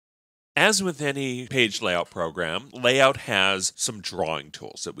As with any page layout program, Layout has some drawing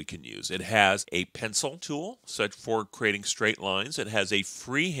tools that we can use. It has a pencil tool such for creating straight lines. It has a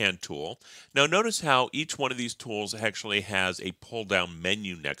freehand tool. Now notice how each one of these tools actually has a pull-down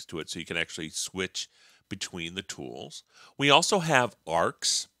menu next to it, so you can actually switch between the tools. We also have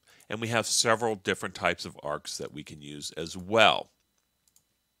arcs, and we have several different types of arcs that we can use as well.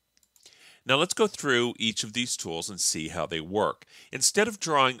 Now let's go through each of these tools and see how they work. Instead of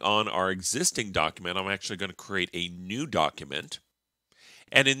drawing on our existing document, I'm actually going to create a new document.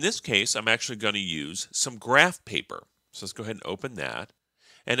 And in this case, I'm actually going to use some graph paper. So let's go ahead and open that.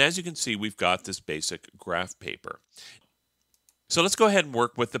 And as you can see, we've got this basic graph paper. So let's go ahead and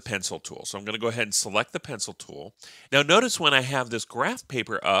work with the pencil tool. So I'm going to go ahead and select the pencil tool. Now notice when I have this graph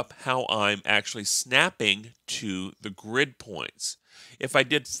paper up, how I'm actually snapping to the grid points. If I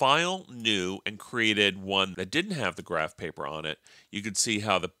did File, New, and created one that didn't have the graph paper on it, you could see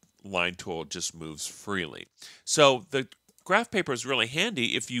how the line tool just moves freely. So the graph paper is really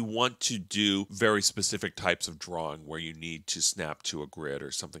handy if you want to do very specific types of drawing where you need to snap to a grid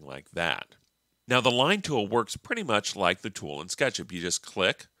or something like that. Now the line tool works pretty much like the tool in SketchUp. You just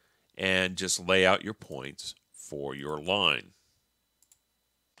click and just lay out your points for your line.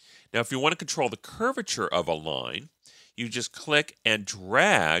 Now if you want to control the curvature of a line, you just click and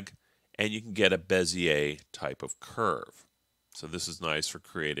drag and you can get a Bezier type of curve. So this is nice for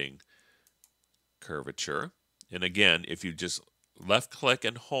creating curvature. And again, if you just left click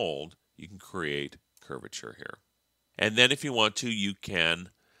and hold, you can create curvature here. And then if you want to, you can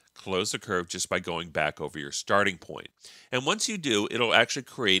close the curve just by going back over your starting point. And once you do, it'll actually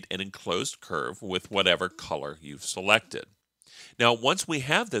create an enclosed curve with whatever color you've selected. Now, once we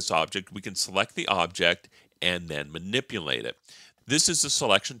have this object, we can select the object and then manipulate it. This is the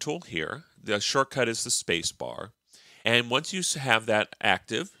selection tool here. The shortcut is the space bar. And once you have that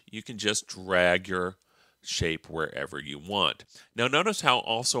active, you can just drag your shape wherever you want. Now notice how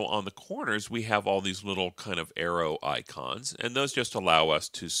also on the corners we have all these little kind of arrow icons, and those just allow us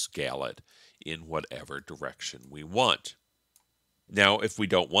to scale it in whatever direction we want. Now if we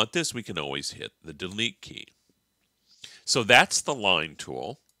don't want this, we can always hit the delete key. So that's the line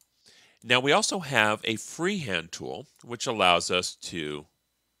tool. Now we also have a freehand tool which allows us to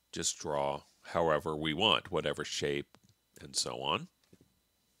just draw however we want, whatever shape and so on.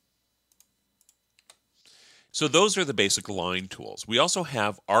 So those are the basic line tools. We also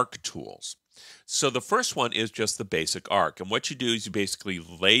have arc tools. So the first one is just the basic arc, and what you do is you basically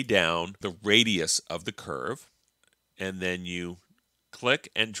lay down the radius of the curve and then you click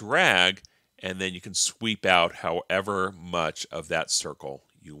and drag, and then you can sweep out however much of that circle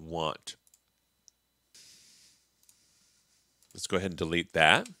you want. Let's go ahead and delete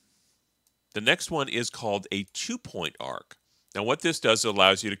that. The next one is called a 2-point arc. Now what this does, it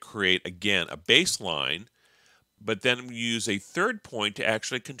allows you to create, again, a baseline, but then we use a third point to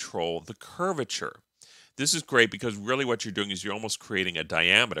actually control the curvature. This is great because really what you're doing is you're almost creating a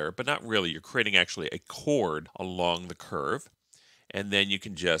diameter, but not really. You're creating actually a chord along the curve, and then you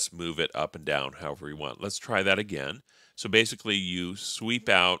can just move it up and down however you want. Let's try that again. So basically you sweep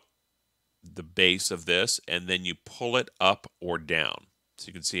out the base of this, and then you pull it up or down. So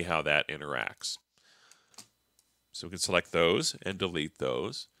you can see how that interacts. So we can select those and delete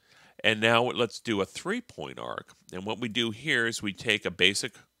those. And now let's do a 3-point arc. And what we do here is we take a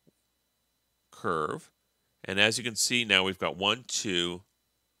basic curve, and as you can see now we've got 1, 2,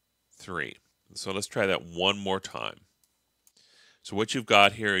 3. So let's try that one more time. So what you've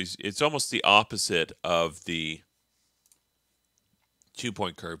got here is it's almost the opposite of the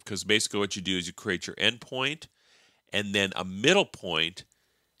 2-point curve, because basically what you do is you create your end point and then a middle point,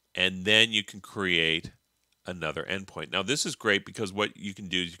 and then you can create another endpoint. Now this is great because what you can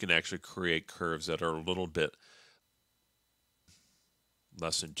do is you can actually create curves that are a little bit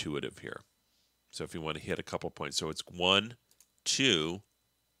less intuitive here. So if you want to hit a couple points, so it's 1, 2,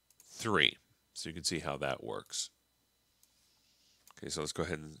 3. So you can see how that works. Okay, so let's go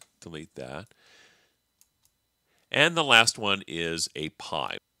ahead and delete that. And the last one is a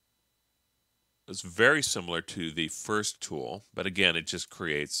pie. It's very similar to the first tool, but again, it just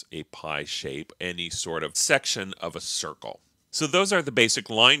creates a pie shape, any sort of section of a circle. So those are the basic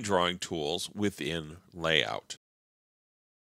line drawing tools within Layout.